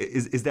 Like,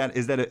 is that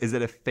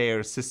a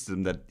fair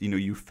system, that, you know,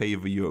 you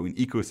favor your own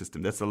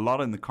ecosystem? That's a lot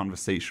in the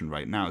conversation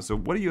right now. So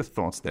what are your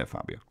thoughts there,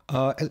 Fabio?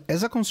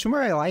 As a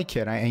consumer, I like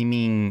it. I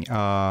mean,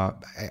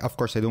 of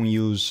course, I don't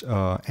use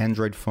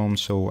Android phone,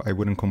 so I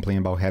wouldn't complain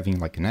about having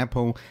like an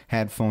Apple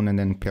headphone and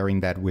then pairing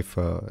that with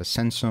a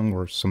Samsung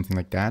or something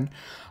like that.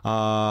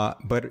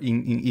 But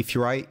if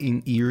you're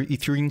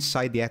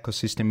inside the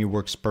ecosystem, it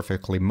works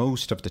perfectly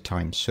most of the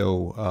time.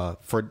 So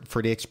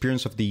for the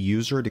experience of the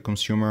user, the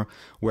consumer,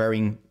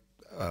 wearing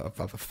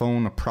a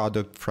phone, a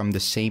product from the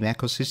same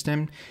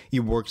ecosystem,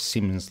 it works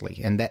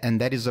seamlessly, and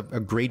that is a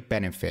great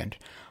benefit.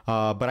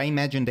 But I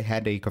imagine the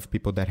headache of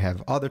people that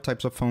have other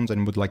types of phones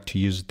and would like to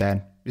use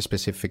that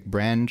specific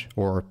brand,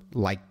 or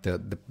like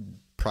the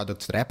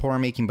products that Apple are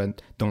making,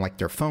 but don't like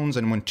their phones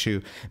and want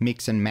to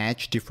mix and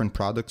match different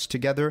products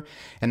together.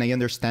 And I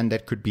understand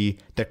that could be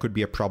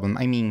a problem.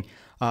 I mean,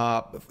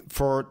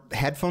 for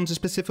headphones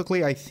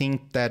specifically, I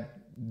think that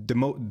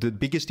the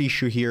biggest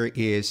issue here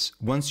is,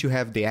 once you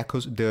have the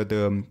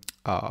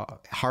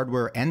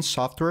hardware and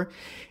software,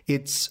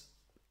 it's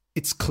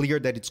clear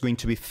that it's going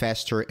to be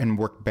faster and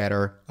work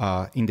better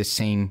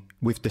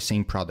with the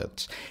same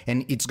products.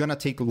 And it's going to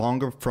take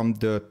longer from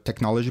the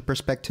technology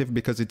perspective,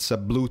 because it's a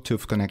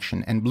Bluetooth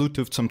connection, and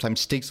Bluetooth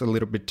sometimes takes a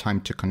little bit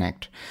time to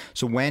connect.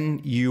 So when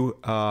you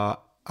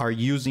are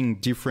using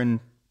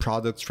different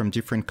products from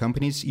different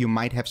companies, you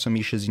might have some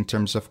issues in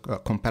terms of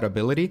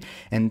compatibility,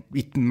 and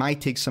it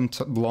might take some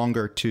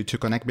longer to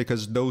connect,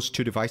 because those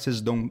two devices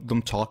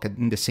don't talk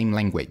in the same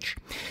language.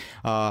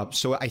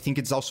 So I think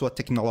it's also a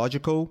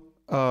technological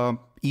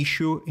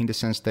issue, in the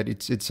sense that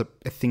it's a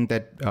thing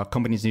that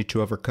companies need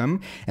to overcome,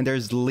 and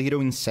there's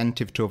little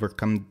incentive to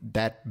overcome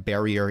that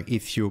barrier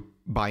if you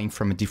buying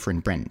from a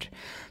different brand.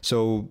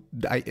 So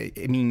I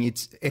mean,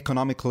 it's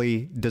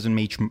economically doesn't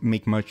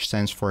make much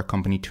sense for a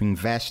company to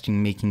invest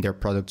in making their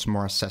products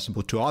more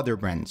accessible to other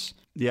brands.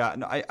 Yeah,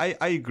 no, I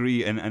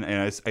agree, and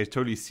I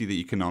totally see the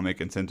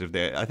economic incentive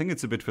there. I think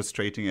it's a bit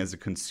frustrating as a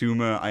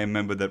consumer. I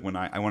remember that when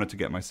I wanted to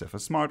get myself a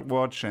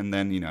smartwatch, and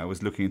then, you know, I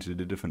was looking into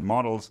the different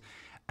models,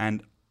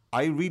 and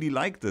I really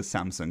like the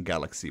Samsung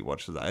Galaxy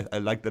watches. I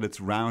like that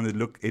it's round.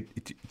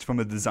 It from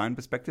a design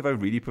perspective, I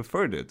really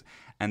preferred it.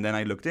 And then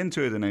I looked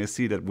into it, and I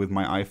see that with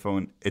my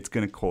iPhone, it's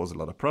going to cause a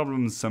lot of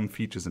problems. Some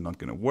features are not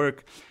going to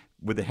work.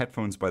 With the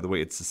headphones, by the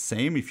way, it's the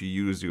same. If you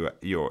use your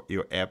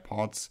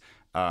AirPods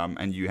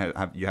and you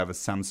have a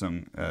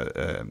Samsung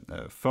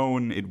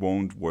phone, it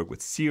won't work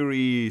with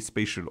Siri.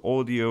 Spatial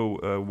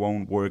audio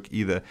won't work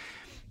either.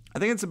 I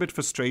think it's a bit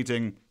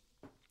frustrating.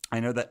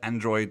 I know that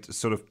Android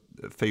sort of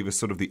favors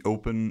sort of the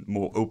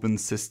more open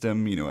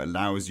system, you know,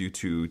 allows you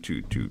to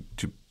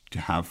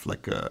have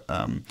like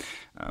a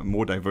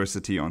more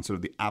diversity on sort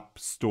of the app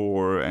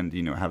store, and,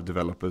 you know, have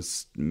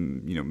developers,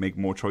 you know, make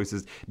more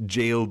choices.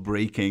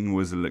 Jailbreaking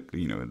was,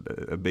 you know,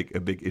 a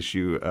big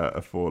issue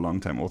for a long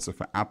time, also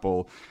for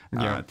Apple,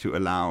 to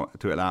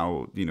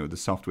allow you know, the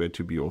software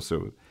to be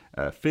also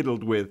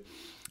fiddled with.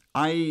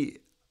 I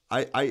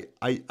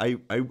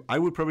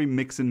would probably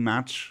mix and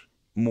match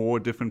more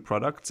different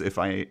products if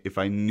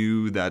I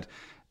knew that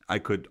I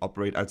could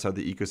operate outside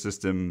the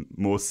ecosystem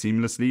more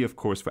seamlessly. Of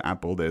course, for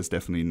Apple, there's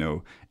definitely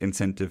no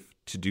incentive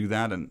to do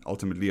that. And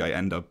ultimately, I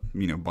end up,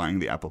 buying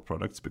the Apple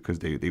products because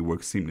they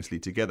work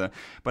seamlessly together.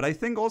 But I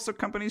think also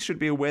companies should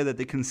be aware that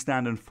they can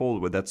stand and fall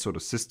with that sort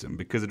of system,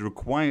 because it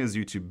requires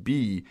you to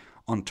be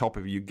on top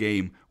of your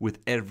game with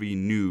every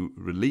new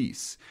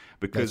release.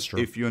 Because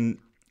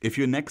if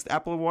your next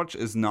Apple Watch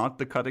is not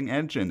the cutting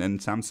edge and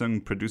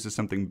Samsung produces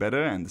something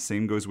better, and the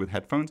same goes with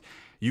headphones,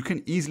 you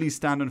can easily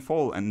stand and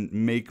fall and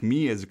make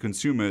me as a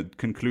consumer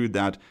conclude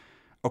that,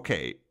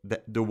 okay,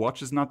 the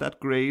watch is not that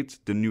great,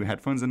 the new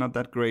headphones are not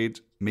that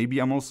great, maybe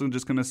I'm also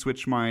just going to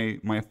switch my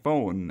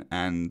phone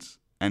and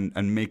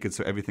make it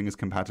so everything is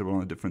compatible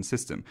on a different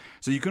system.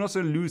 So you can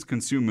also lose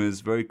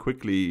consumers very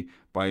quickly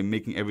by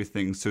making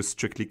everything so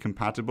strictly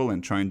compatible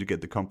and trying to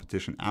get the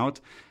competition out.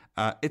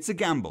 It's a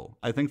gamble.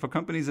 I think for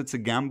companies, it's a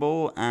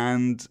gamble.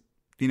 And,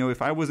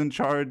 if I was in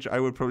charge, I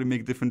would probably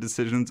make different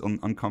decisions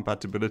on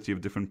compatibility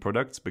of different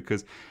products,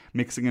 because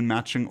mixing and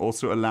matching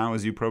also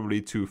allows you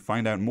probably to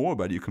find out more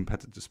about your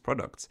competitors'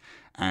 products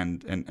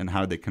and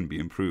how they can be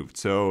improved.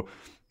 So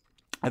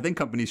I think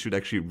companies should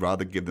actually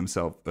rather give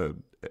themselves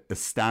a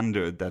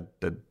standard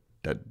the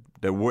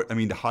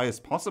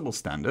highest possible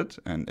standard.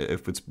 And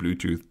if it's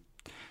Bluetooth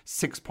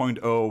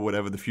 6.0,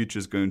 whatever the future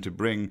is going to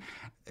bring,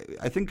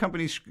 I think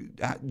companies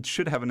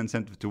should have an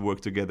incentive to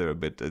work together a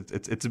bit.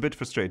 It's a bit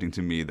frustrating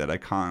to me that I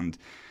can't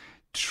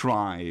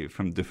try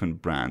from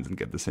different brands and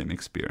get the same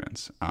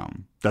experience.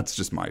 That's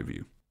just my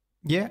view.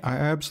 Yeah, I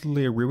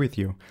absolutely agree with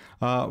you.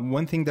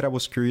 One thing that I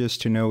was curious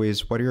to know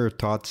is, what are your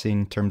thoughts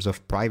in terms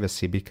of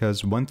privacy?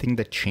 Because one thing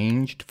that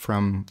changed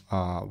from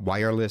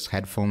wireless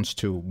headphones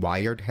to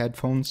wired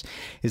headphones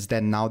is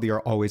that now they are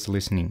always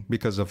listening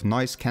because of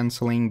noise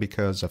canceling,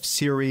 because of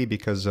Siri,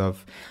 because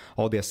of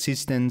all the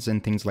assistants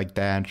and things like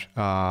that.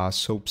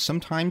 So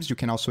sometimes you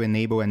can also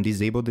enable and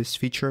disable this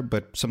feature,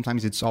 but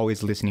sometimes it's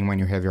always listening when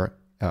you have your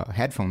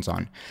headphones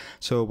on.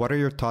 So what are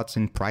your thoughts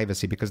in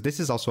privacy? Because this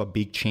is also a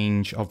big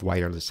change of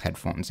wireless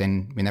headphones,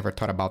 and we never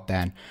thought about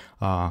that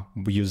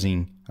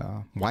using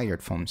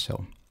wired phones.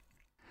 So,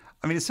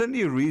 it's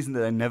certainly a reason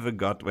that I never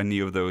got any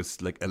of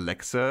those like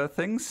Alexa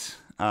things,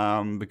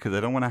 because I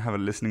don't want to have a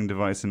listening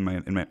device in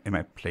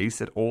my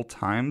place at all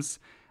times.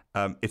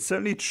 It's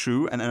certainly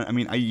true, and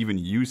I even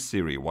use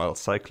Siri while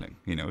cycling,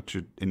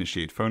 to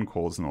initiate phone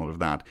calls and all of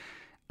that.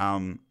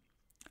 I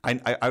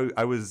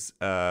was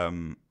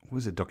what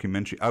was it,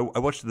 documentary? I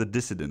watched The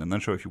Dissident. I'm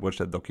not sure if you watched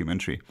that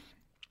documentary.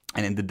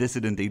 And in The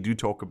Dissident, they do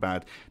talk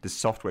about this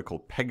software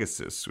called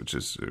Pegasus, which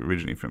is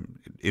originally from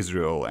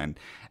Israel. And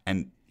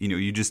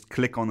you just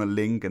click on a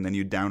link and then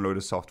you download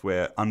a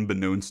software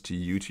unbeknownst to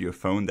you, to your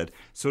phone, that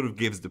sort of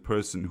gives the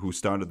person who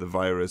started the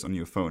virus on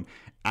your phone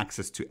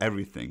access to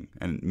everything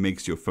and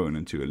makes your phone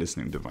into a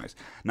listening device.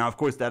 Now, of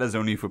course, that is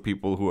only for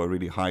people who are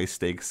really high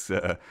stakes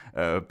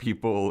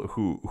people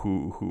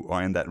who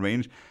are in that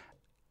range.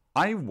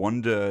 I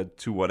wonder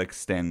to what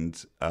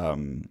extent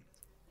the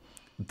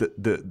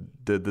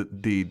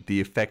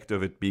effect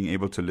of it being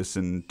able to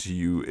listen to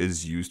you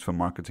is used for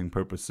marketing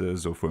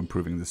purposes or for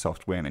improving the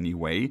software in any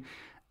way.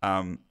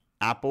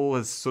 Apple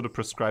has sort of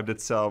prescribed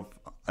itself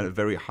a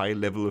very high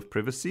level of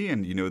privacy,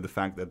 and the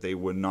fact that they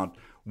were not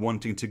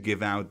wanting to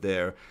give out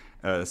their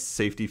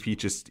safety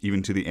features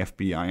even to the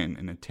FBI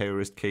in a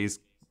terrorist case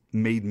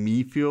made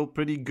me feel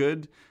pretty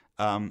good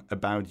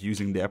about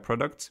using their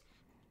products.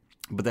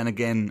 But then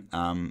again,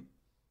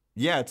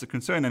 it's a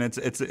concern, and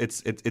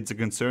it's a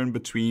concern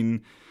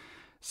between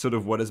sort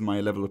of what is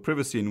my level of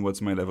privacy and what's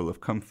my level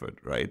of comfort,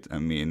 right?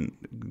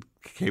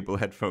 Cable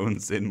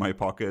headphones in my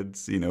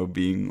pockets,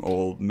 being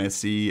all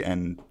messy,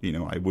 and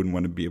I wouldn't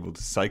want to be able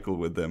to cycle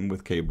with them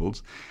with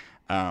cables,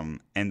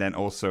 and then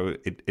also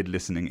it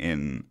listening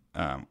in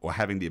or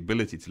having the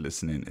ability to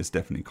listen in is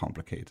definitely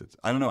complicated.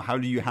 I don't know, how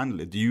do you handle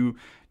it? Do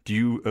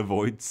you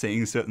avoid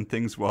saying certain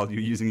things while you're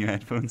using your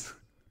headphones?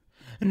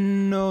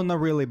 No, not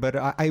really, but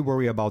I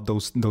worry about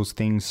those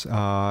things,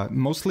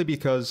 mostly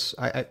because,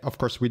 of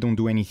course, we don't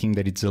do anything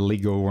that it's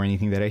illegal or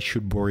anything that I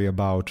should worry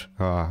about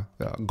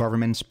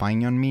government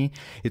spying on me.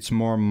 It's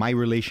more my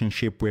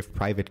relationship with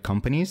private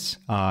companies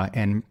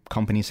and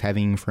companies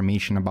having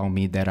information about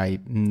me that I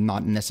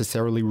not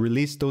necessarily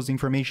release those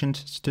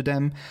informations to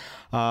them.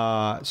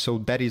 So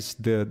that is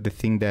the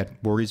thing that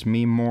worries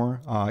me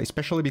more,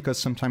 especially because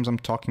sometimes I'm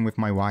talking with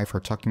my wife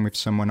or talking with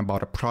someone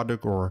about a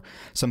product or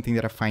something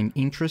that I find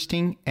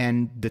interesting.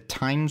 And the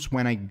times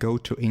when I go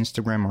to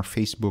Instagram or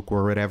Facebook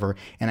or whatever,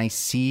 and I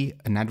see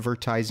an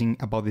advertising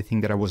about the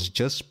thing that I was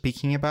just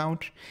speaking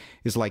about,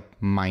 is like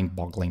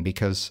mind-boggling,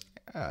 because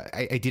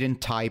I didn't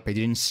type, I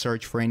didn't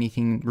search for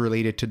anything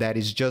related to that.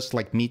 It's just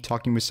like me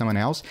talking with someone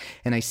else,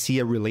 and I see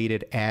a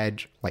related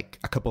ad like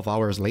a couple of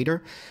hours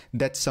later.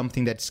 That's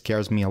something that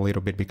scares me a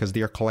little bit, because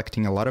they are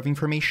collecting a lot of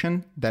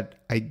information that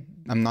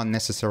I'm not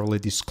necessarily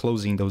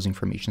disclosing those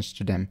informations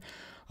to them.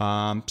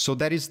 So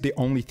that is the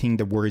only thing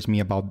that worries me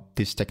about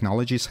this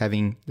technology, is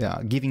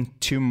giving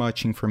too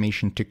much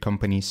information to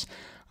companies.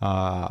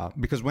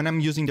 Because when I'm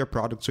using their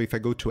product, so if I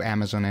go to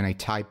Amazon and I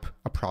type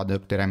a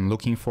product that I'm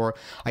looking for,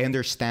 I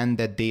understand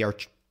that they are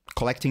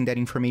collecting that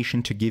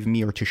information to give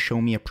me or to show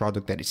me a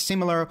product that is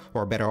similar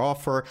or a better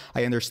offer.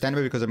 I understand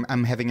it because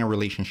I'm having a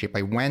relationship.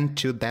 I went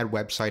to that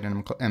website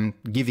and I'm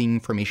giving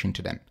information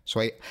to them.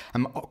 So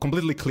I'm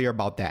completely clear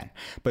about that.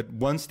 But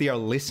once they are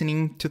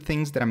listening to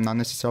things that I'm not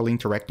necessarily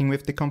interacting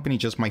with the company,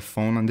 just my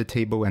phone on the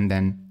table, and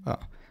then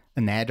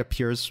an ad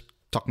appears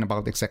talking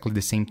about exactly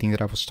the same thing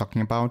that I was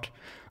talking about,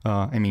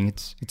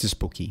 it's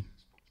spooky.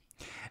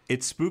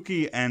 It's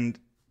spooky, and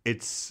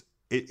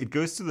it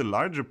goes to the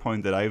larger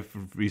point that I've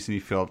recently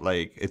felt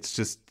like it's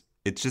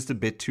just a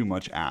bit too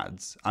much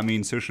ads. I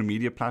mean, social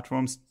media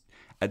platforms,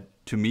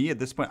 to me at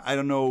this point, I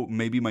don't know,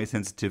 maybe my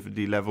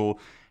sensitivity level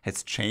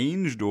has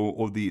changed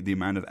or the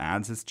amount of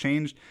ads has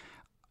changed.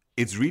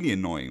 It's really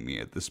annoying me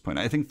at this point.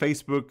 I think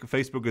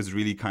Facebook has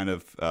really kind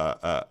of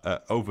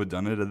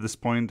overdone it at this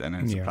point, and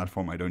it's a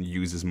platform I don't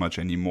use as much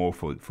anymore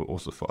for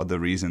other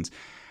reasons.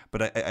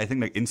 But I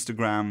think like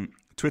Instagram,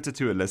 Twitter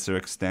to a lesser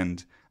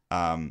extent,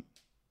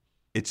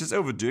 it's just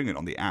overdoing it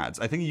on the ads.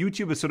 I think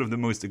YouTube is sort of the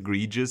most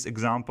egregious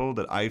example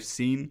that I've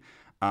seen.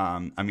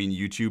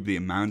 YouTube, the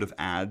amount of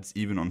ads,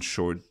 even on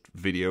short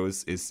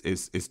videos,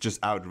 is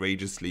just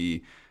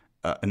outrageously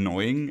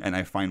annoying. And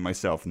I find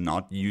myself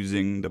not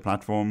using the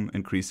platform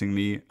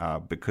increasingly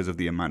because of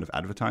the amount of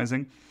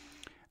advertising.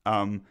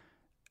 A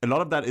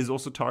lot of that is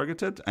also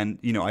targeted. And,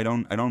 I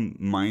don't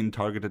mind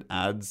targeted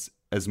ads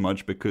as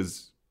much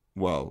because,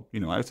 well,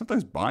 I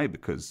sometimes buy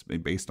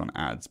based on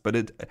ads,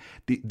 but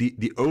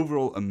the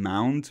overall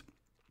amount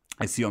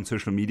I see on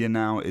social media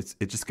now, it's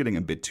just getting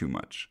a bit too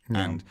much.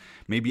 Yeah. And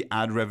maybe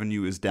ad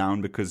revenue is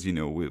down because,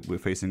 we're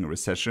facing a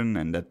recession,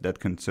 and that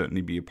can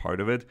certainly be a part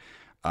of it.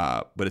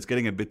 But it's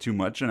getting a bit too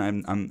much,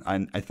 and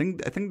I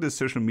think the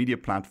social media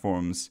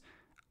platforms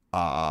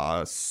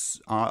are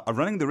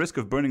running the risk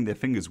of burning their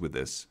fingers with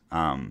this.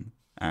 And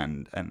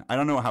I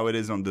don't know how it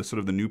is on the sort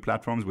of the new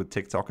platforms with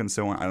TikTok and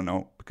so on. I don't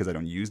know because I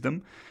don't use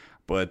them.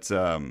 But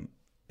a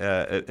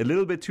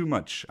little bit too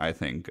much, I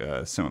think,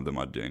 some of them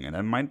are doing. And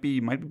it might be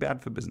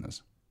bad for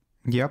business.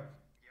 Yep,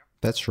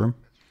 that's true.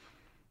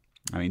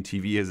 I mean,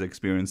 TV has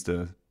experienced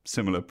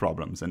similar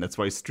problems, and that's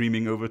why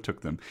streaming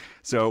overtook them.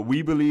 So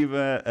we believe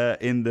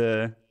in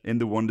the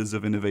wonders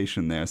of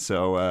innovation there.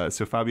 So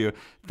Fabio,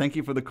 thank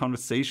you for the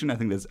conversation. I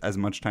think there's as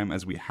much time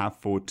as we have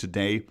for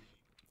today.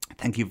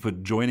 Thank you for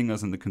joining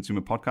us on the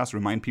Consumer Podcast.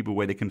 Remind people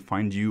where they can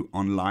find you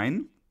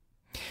online.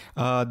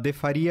 De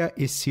Faria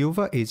e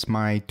Silva is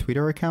my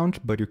Twitter account,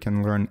 but you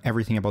can learn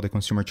everything about the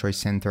Consumer Choice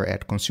Center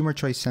at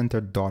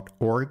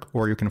consumerchoicecenter.org,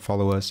 or you can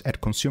follow us at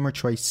Consumer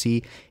Choice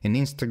C in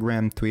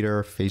Instagram,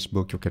 Twitter,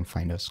 Facebook. You can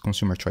find us,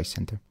 Consumer Choice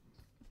Center.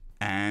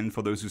 And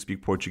for those who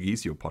speak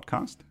Portuguese, your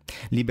podcast?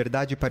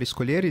 Liberdade para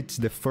Escolher. It's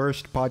the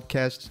first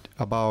podcast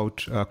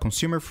about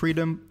consumer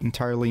freedom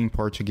entirely in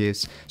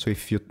Portuguese. So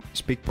if you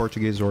speak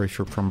Portuguese or if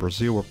you're from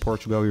Brazil or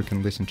Portugal, you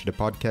can listen to the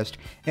podcast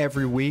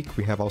every week.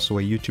 We have also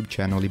a YouTube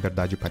channel,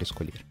 Liberdade para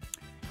Escolher.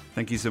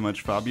 Thank you so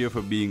much, Fabio,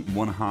 for being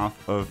one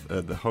half of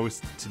the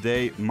host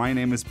today. My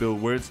name is Bill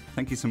Wirtz.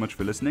 Thank you so much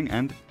for listening,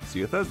 and see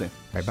you Thursday.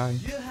 Bye-bye.